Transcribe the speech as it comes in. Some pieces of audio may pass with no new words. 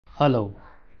Hello,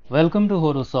 welcome to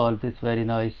how to solve this very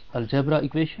nice algebra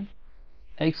equation.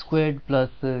 X squared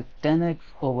plus 10x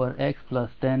over x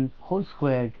plus 10 whole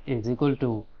squared is equal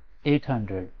to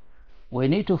 800. We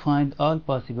need to find all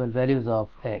possible values of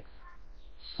x.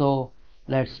 So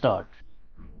let's start.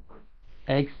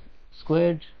 X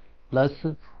squared plus,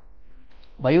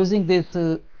 by using this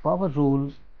power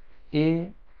rule,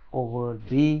 a over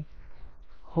b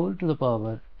whole to the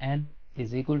power n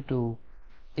is equal to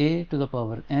a to the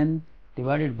power n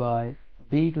divided by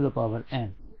b to the power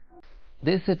n.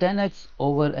 This 10x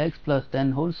over x plus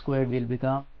 10 whole squared will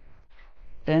become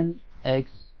 10x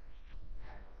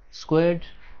squared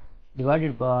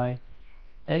divided by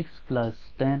x plus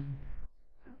 10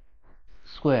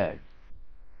 squared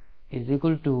is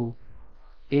equal to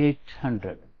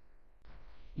 800.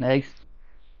 Next,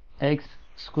 x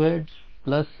squared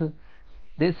plus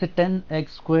this 10x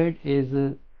squared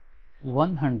is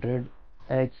 100x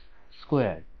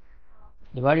squared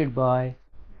divided by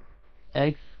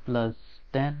x plus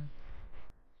 10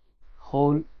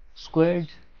 whole squared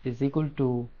is equal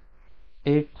to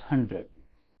 800.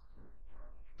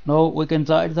 Now we can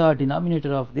write the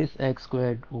denominator of this x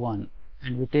squared 1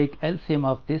 and we take LCM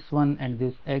of this one and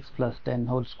this x plus 10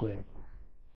 whole squared.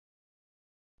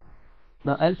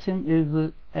 The LCM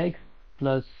is x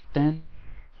plus 10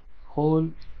 whole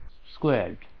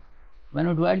squared. When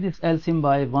we divide this LCM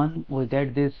by 1 we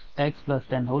get this x plus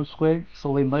 10 whole squared,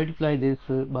 so we multiply this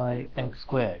by x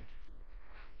squared.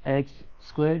 X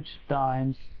squared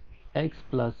times x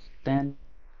plus 10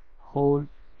 whole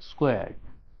squared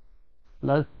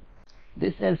plus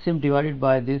this LCM divided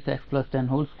by this x plus 10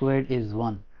 whole squared is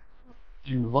 1,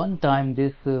 and 1 time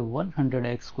this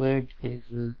 100x squared is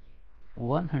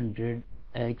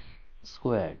 100x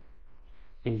squared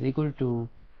is equal to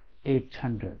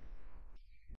 800.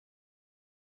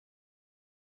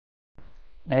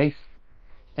 Next,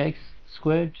 x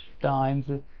squared times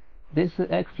this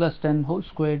x plus 10 whole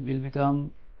squared will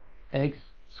become x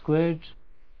squared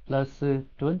plus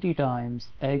 20 times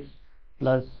x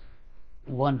plus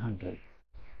 100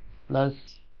 plus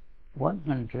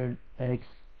 100x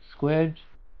squared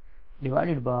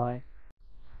divided by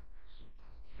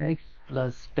x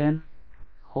plus 10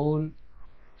 whole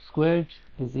squared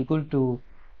is equal to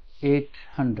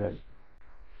 800.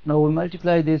 Now we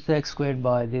multiply this x squared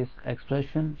by this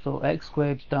expression, so x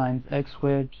squared times x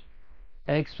squared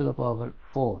x to the power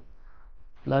 4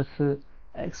 plus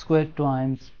x squared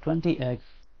times 20x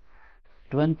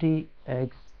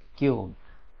 20x cubed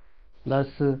plus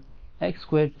x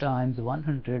squared times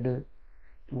 100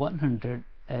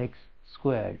 100x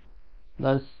squared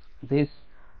plus this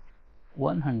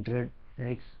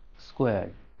 100x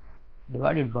squared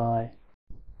divided by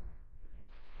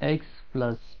x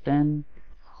plus 10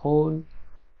 whole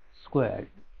squared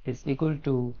is equal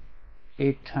to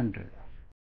 800.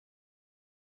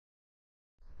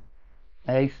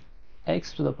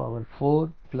 X to the power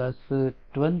 4 plus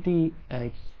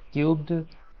 20x cubed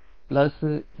plus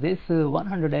this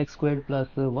 100x squared plus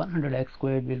 100x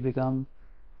squared will become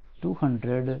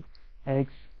 200x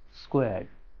squared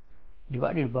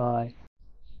divided by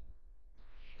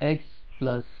x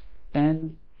plus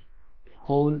 10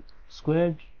 whole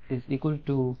squared is equal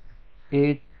to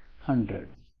 800.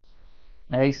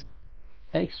 Next,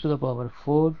 x to the power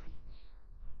 4.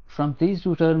 From these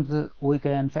two terms we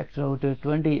can factor out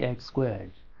 20x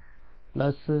squared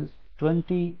plus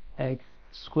 20x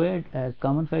squared as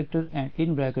common factor, and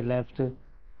in bracket left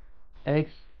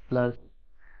x plus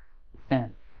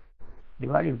 10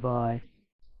 divided by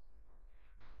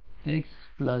x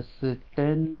plus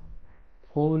 10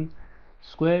 whole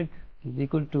squared is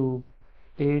equal to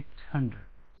 800.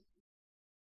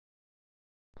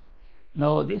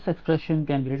 Now this expression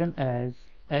can be written as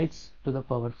x to the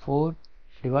power 4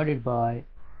 divided by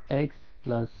x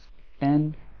plus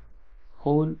 10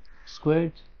 whole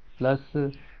squared plus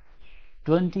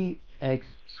 20x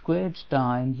squared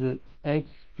times x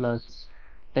plus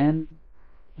 10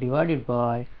 divided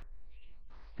by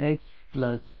x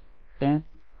plus 10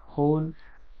 whole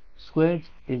squared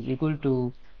is equal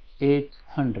to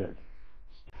 800.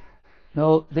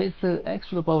 Now this x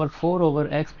to the power 4 over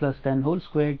x plus 10 whole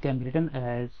squared can be written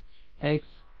as x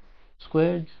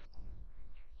squared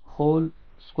whole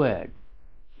squared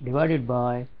divided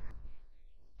by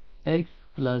x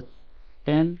plus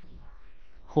 10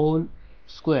 whole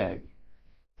squared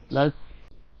plus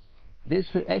this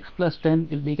x plus 10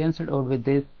 will be cancelled out with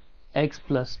this x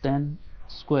plus 10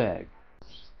 squared,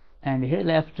 and here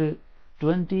left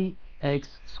 20x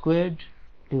squared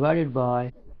divided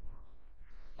by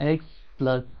x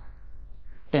plus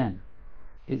 10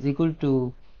 is equal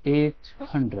to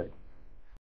 800.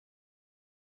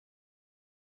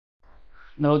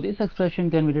 Now this expression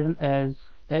can be written as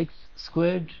x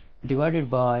squared divided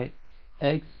by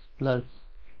x plus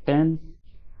 10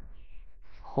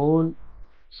 whole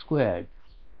squared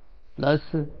plus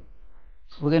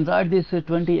we can write this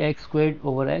 20x squared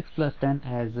over x plus 10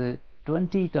 as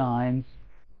 20 times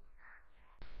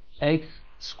x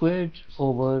squared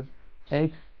over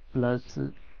x plus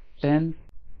 10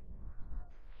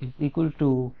 is equal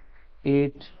to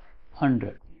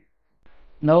 800.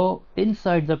 Now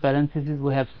inside the parentheses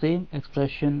we have same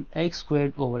expression x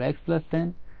squared over x plus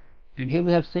 10, and here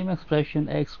we have same expression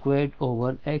x squared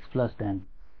over x plus 10.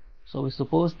 So we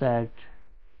suppose that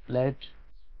let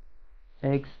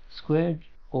x squared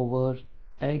over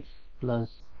x plus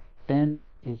 10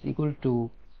 is equal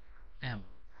to m,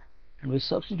 and we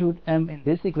substitute m in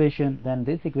this equation, then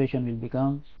this equation will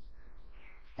become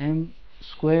m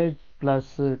squared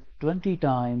plus 20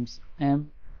 times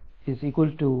m is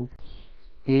equal to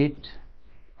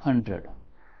 800.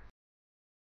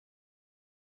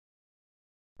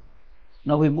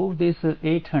 Now we move this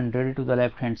 800 to the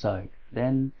left hand side,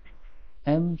 then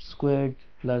m squared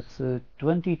plus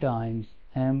 20 times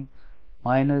m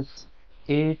minus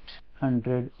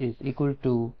 800 is equal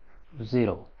to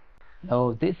 0.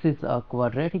 Now this is a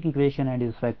quadratic equation and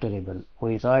is factorable.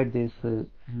 We write this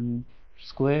m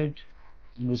squared,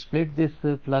 and we split this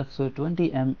plus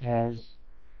 20m as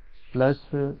plus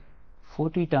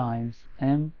 40 times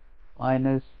m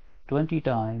minus 20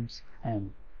 times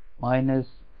m minus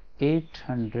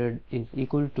 800 is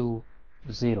equal to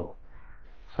 0.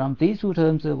 From these two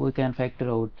terms we can factor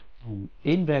out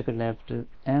in bracket left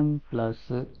m plus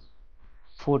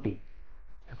 40.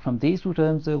 From these two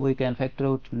terms we can factor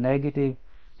out negative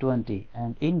 20,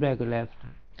 and in bracket left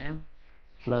m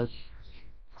plus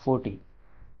 40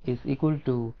 is equal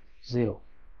to 0.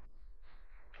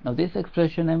 Now this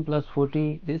expression m plus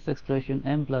 40, this expression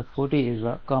m plus 40 is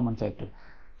a common factor.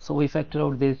 So we factor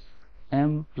out this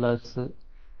m plus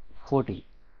 40,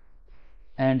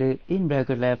 and in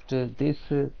bracket left this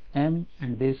m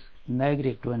and this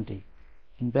negative 20.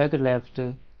 In bracket left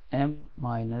m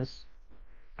minus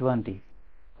 20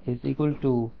 is equal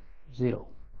to 0.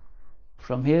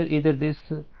 From here either this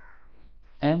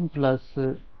m plus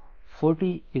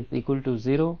 40 is equal to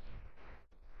 0,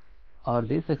 or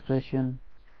this expression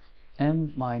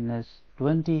m minus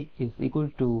 20 is equal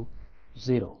to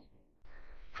 0.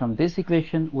 From this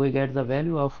equation we get the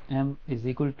value of m is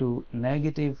equal to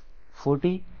negative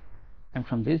 40, and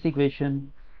from this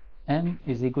equation m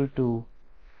is equal to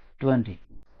 20.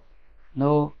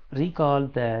 Now recall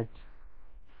that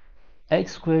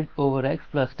x squared over x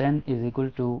plus 10 is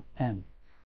equal to m.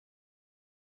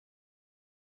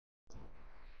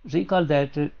 Recall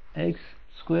that x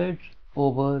squared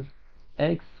over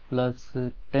x plus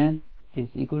 10 is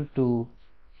equal to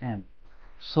m.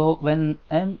 So when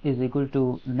m is equal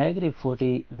to negative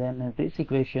 40, then this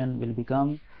equation will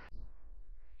become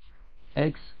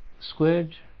x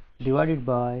squared divided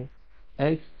by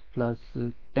x plus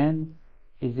 10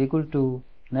 is equal to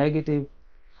negative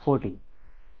 40.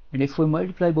 And if we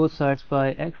multiply both sides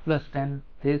by x plus 10,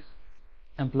 this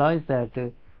implies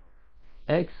that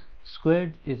x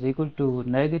squared is equal to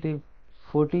negative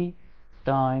 40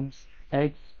 times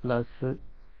x plus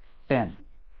 10.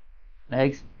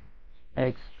 X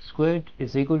squared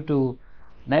is equal to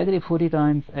negative 40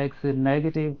 times x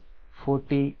negative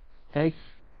 40 x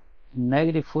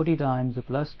negative 40 times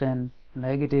plus 10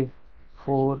 negative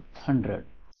 400.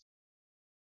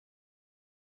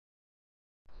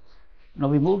 Now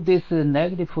we move this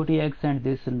negative 40x and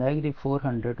this negative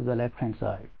 400 to the left hand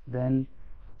side, then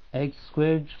x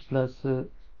squared plus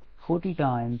 40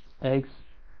 times x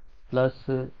plus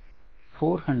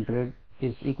 400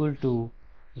 is equal to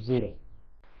 0.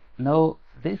 Now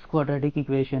this quadratic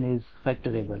equation is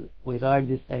factorable. We write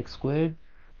this x squared,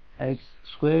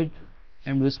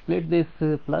 and we split this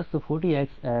plus 40x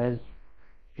as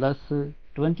plus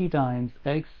 20 times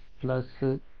x plus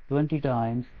 20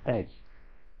 times x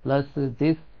plus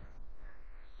this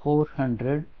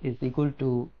 400 is equal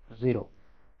to 0.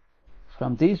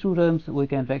 From these two terms we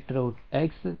can factor out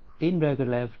x in bracket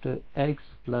left x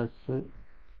plus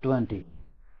 20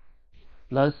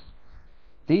 plus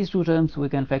these two terms we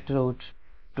can factor out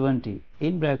 20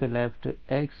 in bracket left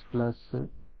x plus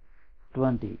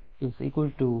 20 is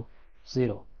equal to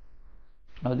 0.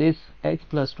 Now this x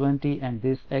plus 20 and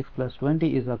this x plus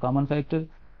 20 is a common factor,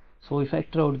 so we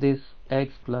factor out this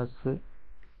x plus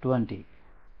 20,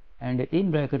 and in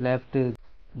bracket left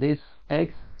this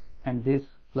x and this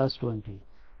plus 20.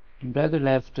 In bracket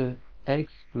left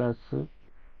x plus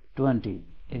 20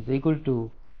 is equal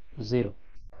to 0.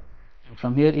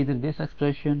 From here either this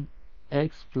expression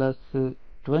x plus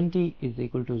 20 is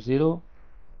equal to 0,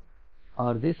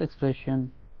 or this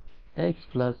expression x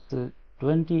plus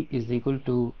 20 is equal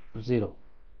to 0.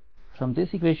 From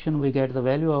this equation we get the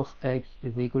value of x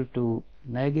is equal to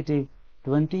negative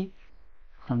 20.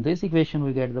 From this equation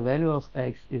we get the value of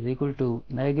x is equal to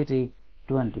negative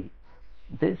 20.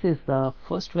 This is the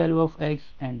first value of x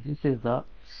and this is the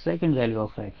second value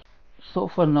of x. So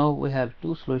for now we have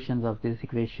two solutions of this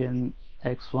equation.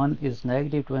 X1 is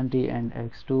negative 20 and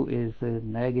x2 is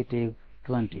negative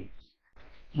 20.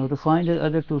 Now to find the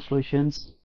other two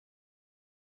solutions,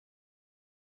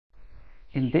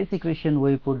 in this equation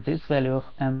we put this value of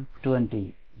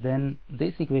m20. Then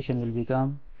this equation will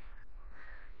become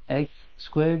x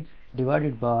squared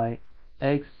divided by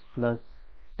x plus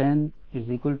 10 is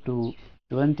equal to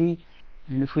 20,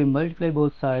 and if we multiply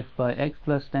both sides by x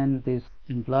plus 10, this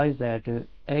implies that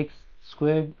x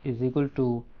squared is equal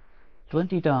to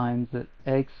 20 times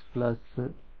x plus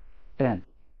 10,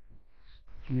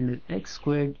 and x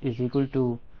squared is equal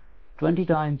to 20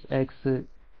 times x,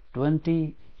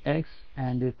 20x,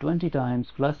 and 20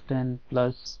 times plus 10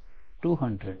 plus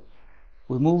 200.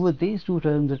 We move with these two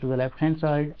terms to the left hand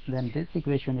side, then this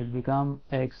equation will become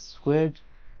x squared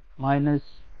minus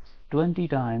 20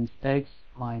 times x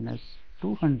minus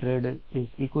 200 is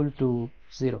equal to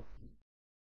 0.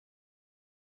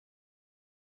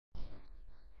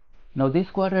 Now this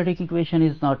quadratic equation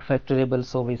is not factorable,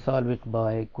 so we solve it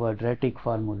by quadratic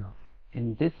formula.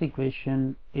 In this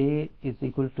equation, a is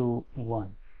equal to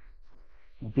 1,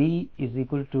 b is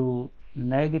equal to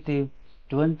negative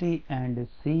 20, and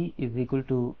c is equal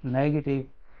to negative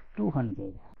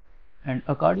 200. And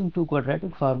according to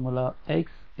quadratic formula, x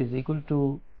is equal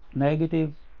to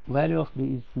negative value of b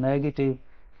is negative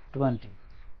 20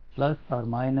 plus or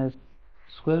minus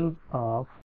square root of,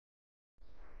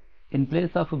 in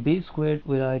place of b squared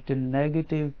we write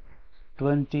negative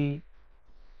 20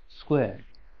 squared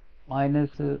minus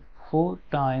 4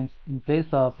 times, in place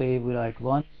of a we write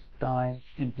 1 times,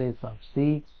 in place of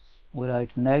c we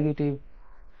write negative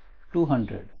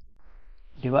 200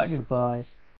 divided by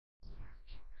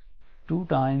 2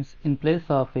 times, in place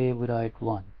of a we write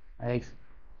 1.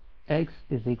 X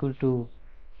is equal to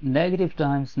negative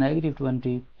times negative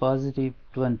 20 positive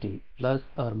 20 plus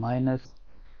or minus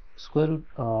square root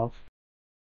of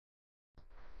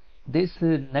this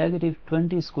negative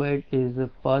 20 squared is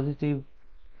positive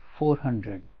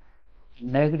 400.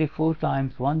 Negative 4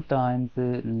 times 1 times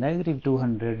negative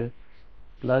 200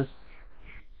 plus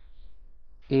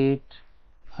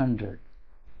 800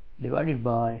 divided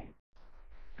by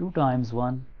 2 times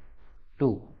 1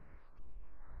 2,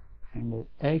 and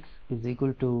x is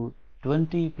equal to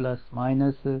 20 plus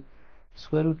minus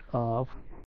square root of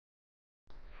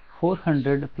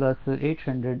 400 plus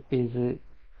 800 is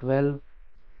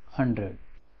 1200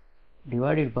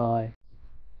 divided by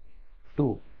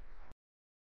 2.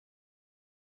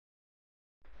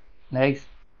 Next,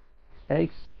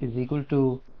 x is equal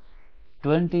to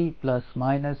 20 plus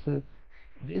minus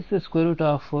this square root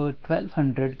of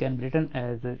 1200 can be written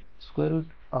as square root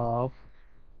of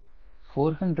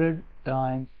 400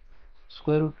 times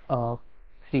square root of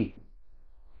 3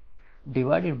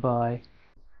 divided by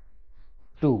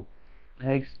 2.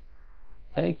 Next,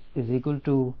 x is equal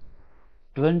to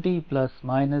 20 plus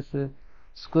minus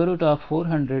square root of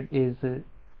 400 is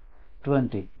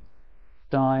 20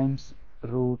 times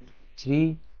root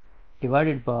 3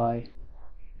 divided by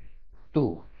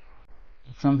 2.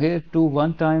 From here to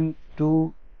 1 time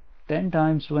to 10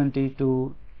 times 20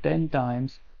 to 10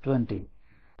 times 20,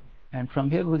 and from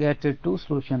here we get two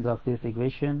solutions of this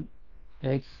equation.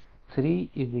 X3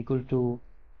 is equal to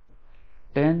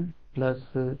 10 plus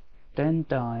 10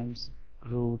 times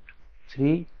root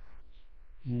 3,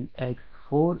 and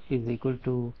x4 is equal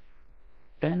to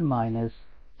 10 minus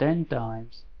 10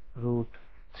 times root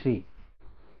 3.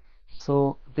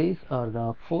 So these are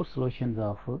the four solutions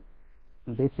of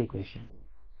this equation.